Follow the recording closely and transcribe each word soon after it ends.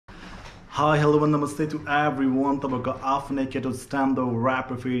Hi, hello and namaste to everyone. तपाईको आफ्नै केटो स्ट्यान्ड द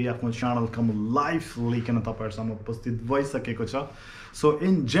र्यापर फेरि आफ्नो च्यानलको लाइभ लिकन तपाईहरुसँग उपस्थित भइसकेको छ। सो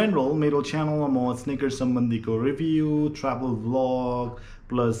इन जनरल मेरो च्यानलमा म sneaker सम्बन्धीको review, travel vlog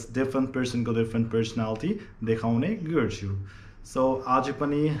plus different पर्सनको different personality देखाउने गर्छु। सो आज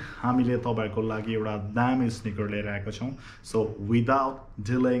पनि हामीले तपाईहरुको लागि एउटा दामी स्निकर लिएर आएका छौं। So without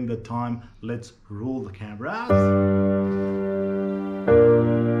डिलेइङ the time, let's roll the cameras.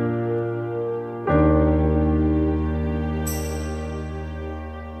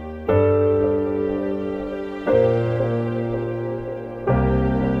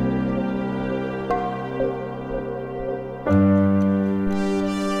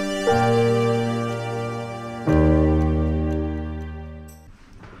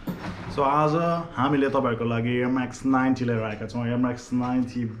 So आज हामीले तपाईहरुको लागि Airmax 90 लिएर आएका छौं। Airmax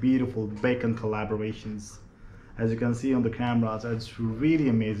 90 beautiful bacon collaborations. As you can see on the cameras, it's really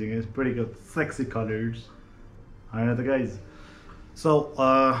amazing. It's pretty good, sexy colors. Alright guys. So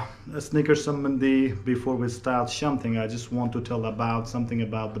sneaker sambandhi, before we start something, I just want to tell about something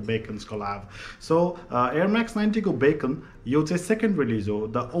about the Bacon's collab. So Airmax 90 को Bacon यो चाहिँ second release हो.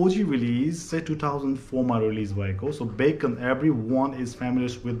 The OG release चाहिँ 2004 मा release भएको. So Bacon, everyone is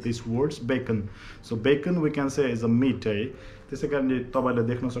familiar with these words, Bacon. So Bacon we can say is a meat है. त्यसैकारणले तपाईले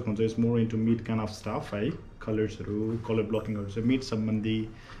देख्न सक्नुहुन्छ is more into meat kind of stuff है. कलर्सहरु, कलर ब्लकिङहरु चाहिँ meat सम्बन्धी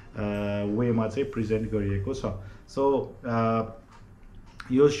वे मा चाहिँ प्रेजेन्ट गरिएको छ. So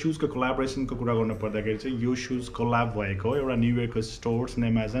यो शूज को कोलाबोरेसन को कुरा गर्न पर्दाखेरि चाहिँ यो शूज कोलाब भएको एउटा New York stores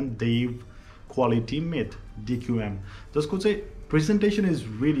name as an Dave quality met DQM, जसको चाहिँ presentation is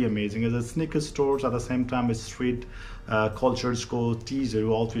really amazing. As a sneaker stores at the same time street cultures को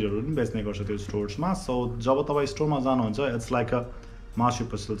टीजहरु आउटफिटहरु पनि बेच्ने गर्छ त्यो स्टोर्समा. सो जब तपाई स्टोरमा जानुहुन्छ इट्स लाइक अ मासु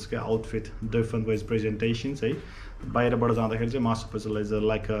पसल्स के आउटफिट, डिफरेंट वेज प्रेजेन्टेशन्स है. बाहिरबाट जाँदाखेरि चाहिँ मासु पसल is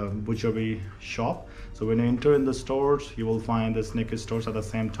like a butchery shop. So when you enter in the stores, you will find the sneaker stores at the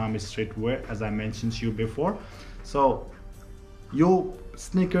same time as streetwear, as I mentioned to you before. So यो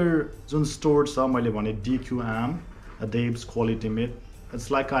sneaker जुन store छ मैले भने DQM, a Dave's quality made, it's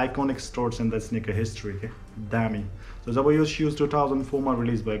like iconic stores in the sneaker history के दामी. So जब यो shoes 2004 मा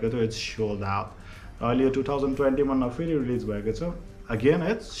release भएको थियो, it's sold out. अहिले 2021 मा फेरि रिलिज भएको छ, again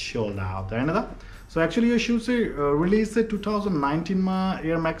it's sold out हैन त. So actually यो shoes चाहिँ रिलिज चाहिँ 2019 मा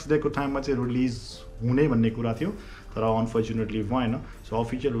Airmax Day को टाइममा चाहिँ रिलिज हुने भन्ने कुरा थियो, तर अनफर्चुनेटली भएन. सो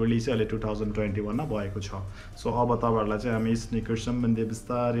अफिसियल रिलिज चाहिँ अहिले 2021 मा भएको छ. सो अब तपाईहरुलाई चाहिँ हामी स्निकर सम्बन्धी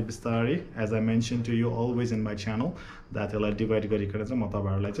बिस्तारै बिस्तारै, as I mention to you always in my channel, that यसलाई डिभाइड गरिकन चाहिँ म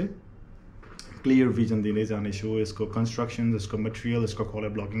तपाईहरुलाई चाहिँ क्लियर भिजन दिँदै जानेछु यसको कन्स्ट्रक्सन, यसको मटेरियल, यसको कलर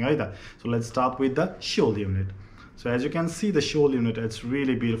ब्लकिङ है त. So let's start with the sole unit. So as you can see the shoal unit, it's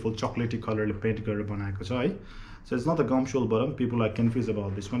really beautiful chocolatey color paint गरेर बनाएको छ है. So it's not a gum shoal bottom. People are confused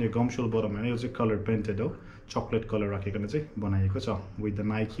about this one. यो gum shoal bottom हैन, यो चाहिँ color painted हो, chocolate color राखिकन चाहिँ बनाएको छ with the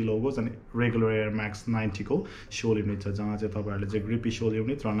Nike logos and regular Airmax 90 को shoal unit छ, जहाँ चाहिँ तपाईहरुले चाहिँ grippy shoal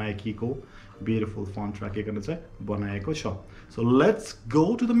unit र Nike को beautiful font राखिकन चाहिँ बनाएको छ. So let's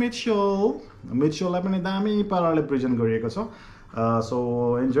go to the midsole. Midsole लाई पनि दामी पाराले प्रेजेन्ट गरिएको छ.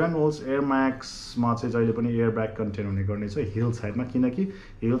 So in general Airmax मा चाहिँ जहिले पनि एयर ब्याग कन्टेन हुने गर्ने छ हिल साइडमा, किनकि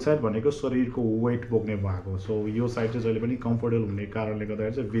हिल साइड भनेको शरीरको वेट बोक्ने भाग हो. सो यो साइड चाहिँ जहिले पनि कम्फर्टेबल हुने कारणले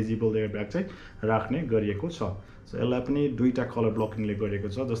गर्दाखेरि चाहिँ भिजिबल एयर ब्याग चाहिँ राख्ने गरिएको छ. सो यसलाई पनि दुईटा कलर ब्लकिङले गरिएको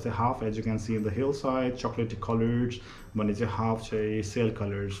छ, जस्तै half as you can C in the hill side चकलेटी colours भने चाहिँ हाफ चाहिँ sale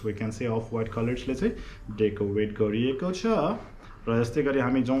colours, we can C of white कलर्सले चाहिँ डेकोरेट गरिएको छ. र यस्तै गरी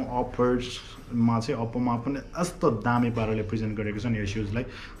हामी जाउँ अपर्समा चाहिँ अप्परमा पनि यस्तो दामी पाराले प्रेजेन्ट गरेको छ नि यो सुजलाई.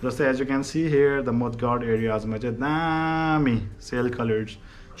 जस्तै as you can see here the mud guard एरियाजमा चाहिँ दामी सेल कलर्स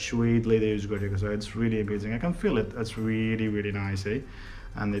सुइडले युज गरेको छ. It's really amazing, I can feel it, it's really really nice है.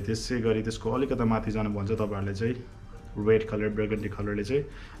 अनि त्यसै गरी त्यसको अलिकता माथि जानु भन्छ तपाईहरुले चाहिँ रेड कलर, बर्गन्डी कलरले चाहिँ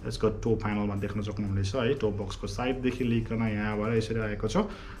यसको टो प्यानलमा देख्न सक्नुहुनेछ है. टो बक्सको साइडदेखि लिकन यहाँबाट यसरी आएको छ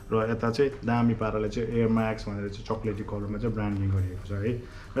र यता चाहिँ दामी पाराले चाहिँ एयरम्याक्स भनेर चाहिँ चकलेटी कलरमा चाहिँ ब्रान्डिङ गरिएको छ है.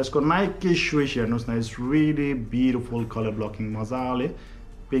 र यसको नाइकी स्विच हेर्नुहोस् न, it's really beautiful colour blocking, मजाले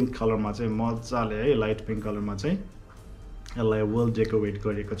पिङ्क कलरमा चाहिँ मजाले है, लाइट पिङ्क कलरमा चाहिँ यसलाई वेल डेकोरेट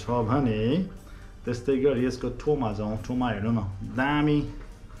गरेको छ भने. त्यस्तै गरी यसको टोमा जाउँ. टोमा हेर्नु न दामी,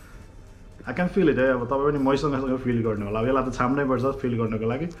 आई क्यान फिल इट है. अब तपाईँ पनि मैसँग फिल गर्नु होला, अब यसलाई त छाम्नै पर्छ फिल गर्नको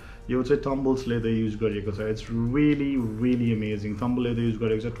लागि. यो चाहिँ टम्बल्स लेदर युज गरिएको छ. It's really really amazing, tumble leather use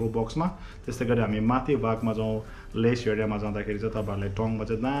गरेको छ टो बक्समा. त्यस्तै गरी हामी माथि भागमा जाउँ, लेस एरियामा जाँदाखेरि चाहिँ तपाईहरुलाई टङमा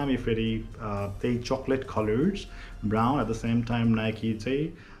चाहिँ दामी फेरि त्यही chocolate colours brown at the same time Nike चाहिँ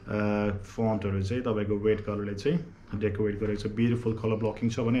फन्टहरु चाहिँ तपाईको रेड कलरले चाहिँ डेकोरेट गरेको छ. ब्युटिफुल कलर ब्लकिङ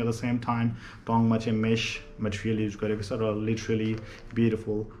छ भने एट द सेम टाइम टङमा चाहिँ मेश मटेरियल युज गरेको छ र लिटरली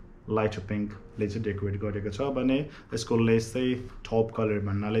ब्युटिफुल लाइटर पिङ्कले चाहिँ डेकोरेट गरेको छ भने यसको लेस चाहिँ टप कलर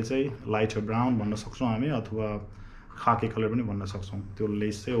भन्नाले चाहिँ लाइटर ब्राउन भन्न सक्छौँ हामी अथवा खाकी कलर पनि भन्न सक्छौँ त्यो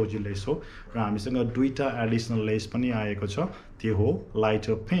लेस चाहिँ ओजी लेस हो र हामीसँग दुईटा एडिसनल लेस पनि आएको छ त्यो हो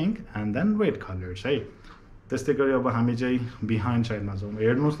lighter pink and then red colours है त्यस्तै गरी अब हामी चाहिँ बिहाइन्ड साइडमा छौँ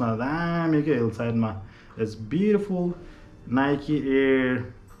हेर्नुहोस् न दामी के हिल साइडमा it's beautiful Nike air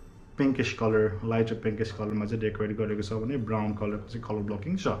पिङ्किश colour lighter पिङ्किश कलरमा चाहिँ डेकोरेट गरेको छ भने ब्राउन कलरको चाहिँ कलर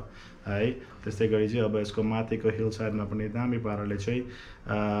ब्लकिङ छ है त्यस्तै गरी चाहिँ अब यसको माथिको हिल साइडमा पनि दामी पाराले चाहिँ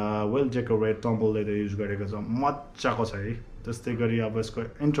well decorate tumble leather use गरेको छ मजाको छ है त्यस्तै गरी अब यसको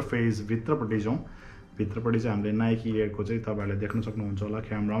इन्टरफेस भित्रपट्टि जाउँ भित्रपट्टि चाहिँ हामीले नाइकी एयरको चाहिँ तपाईँहरूले देख्न सक्नुहुन्छ होला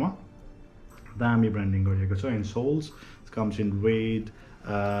क्यामरामा दामी ब्रान्डिङ गरिएको छ इन्सोल्स कम्स इन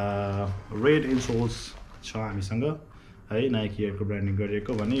रेड इन्सोल्स छ हामीसँग है नाइकी एयरको ब्रान्डिङ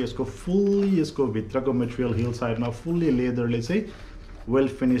गरिएको भने यसको फुल्ली यसको भित्रको मेटेरियल हिल साइडमा फुल्ली लेदरले चाहिँ वेल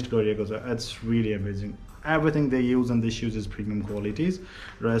फिनिस्ड गरिएको छ it's really amazing everything they use and this use is premium qualities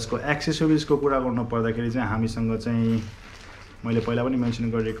र यसको एक्सेसरिजको कुरा गर्नु पर्दाखेरि चाहिँ हामीसँग चाहिँ मैले पहिला पनि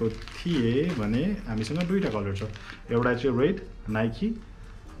मेन्सन गरेको थिएँ भने हामीसँग दुईटा कलर छ एउटा चाहिँ रेड नाइकी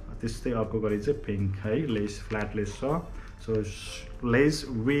त्यस्तै अर्को गरी चाहिँ पिङ्क है लेस फ्ल्याट लेस छ so lace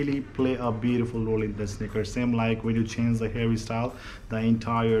really play a beautiful role in the sneaker same like when you change the hairstyle the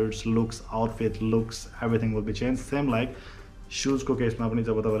entire looks outfit looks everything will be changed same like shoes को केसमा पनि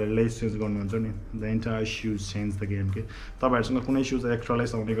जब तपाईले lace change गर्नुहुन्छ नि the entire shoes change the game के तपाईहरुसँग कुनै shoes extra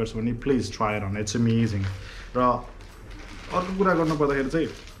lace आउने गर्छ भने please try it on it's amazing र अर्को कुरा गर्नु पर्दाखेरि चाहिँ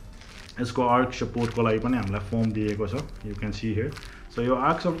यसको आर्क सपोर्टको लागि पनि हामीलाई फोम दिएको छ you can see here so यो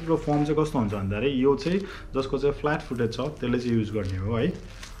आर्क सपोर्टको फोम चाहिँ कस्तो हुन्छ भन्दाखेरि यो चाहिँ जसको चाहिँ फ्ल्याट फुटेड छ त्यसले चाहिँ युज गर्ने हो है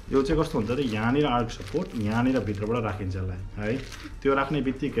यो चाहिँ कस्तो हुन्छ यहाँनिर आर्क सपोर्ट यहाँनिर भित्रबाट राखिन्छ यसलाई है त्यो राख्ने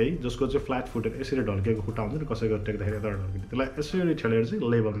बित्तिकै जसको चाहिँ फ्ल्याट फुटेड यसरी ढल्केको खुट्टा हुन्छ नि कसैको टेक्दाखेरि यता ढल्किन्छ त्यसलाई यसरी ठेलेर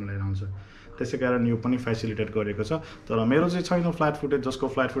चाहिँ लेभलमा लिएर आउँछ त्यसै कारण यो पनि फेसिलिटेट गरेको छ तर मेरो चाहिँ छैन फ्ल्याट फुटेड जसको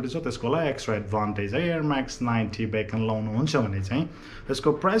फ्ल्याट फुटेड छ त्यसको लागि एक्स्ट्रा एडभान्टेज है एयरम्याक्स 90 बेकन लाउनुहुन्छ भने चाहिँ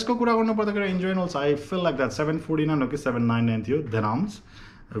यसको प्राइसको कुरा गर्नु पर्दाखेरि in general I feel like that 749 हो कि 799 थियो dirhams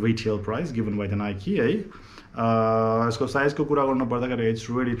retail price given by the Nike है यसको साइजको कुरा गर्नु पर्दाखेरि it's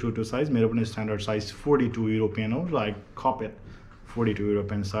really true to size मेरो पनि स्ट्यान्डर्ड साइज 42 युरोपियन हो like cup it 42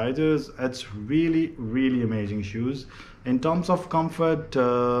 European sizes. It's really amazing shoes. In terms of comfort,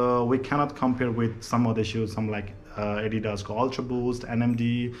 we cannot compare with some other shoes, some like Adidas को Ultra Boost,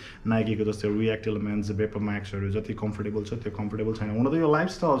 NMD, Nike को जस्तै React Elements, Airmax हरू जति comfortable छ त्यो comfortable छैन हुन त यो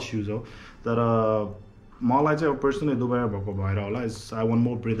lifestyle shoes हो तर मलाई चाहिँ पर्सनली दुबईमा भएको भएर होला I want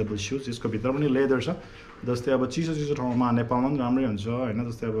more breathable shoes यसको भित्र पनि लेदर छ जस्तै अब चिसो ठाउँमा नेपालमा पनि राम्रै हुन्छ होइन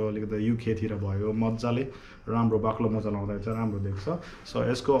जस्तै अब अलिकति युकेतिर भयो मजाले राम्रो बाक्लो मोजा लाउँदा चाहिँ राम्रो देख्छ सो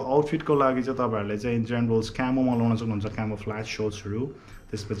यसको आउटफिटको लागि चाहिँ तपाईँहरूले चाहिँ इन जेनरल क्यामोमा लाउन सक्नुहुन्छ क्यामो फ्ल्याट सोर्ट्सहरू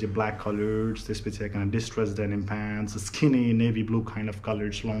त्यसपछि ब्ल्याक कलर्स त्यसपछि kind distress denim pants skinny navy blue kind of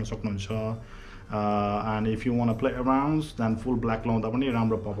colours लाउन सक्नुहुन्छ and if you want to play around then full black लाउँदा पनि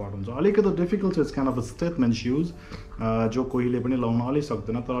राम्रो पप आउट हुन्छ अलिकति difficult is kind of a statement shoes जो कोहीले पनि लाउन अलि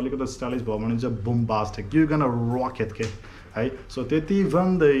सक्दैन तर अलिकति स्टाइलिश भयो भने चाहिँ bombastic you gonna rock it के है सो त्यति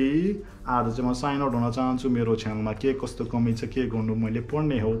भन्दै आज चाहिँ म साइन आउट हुन चाहन्छु मेरो च्यानलमा के कस्तो कमी छ के गर्नु मैले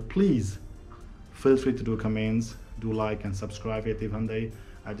पढ्ने हो please feel free to do comments do like and subscribe यति भन्दै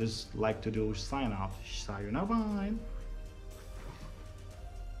I just like to do sign off sayonara bye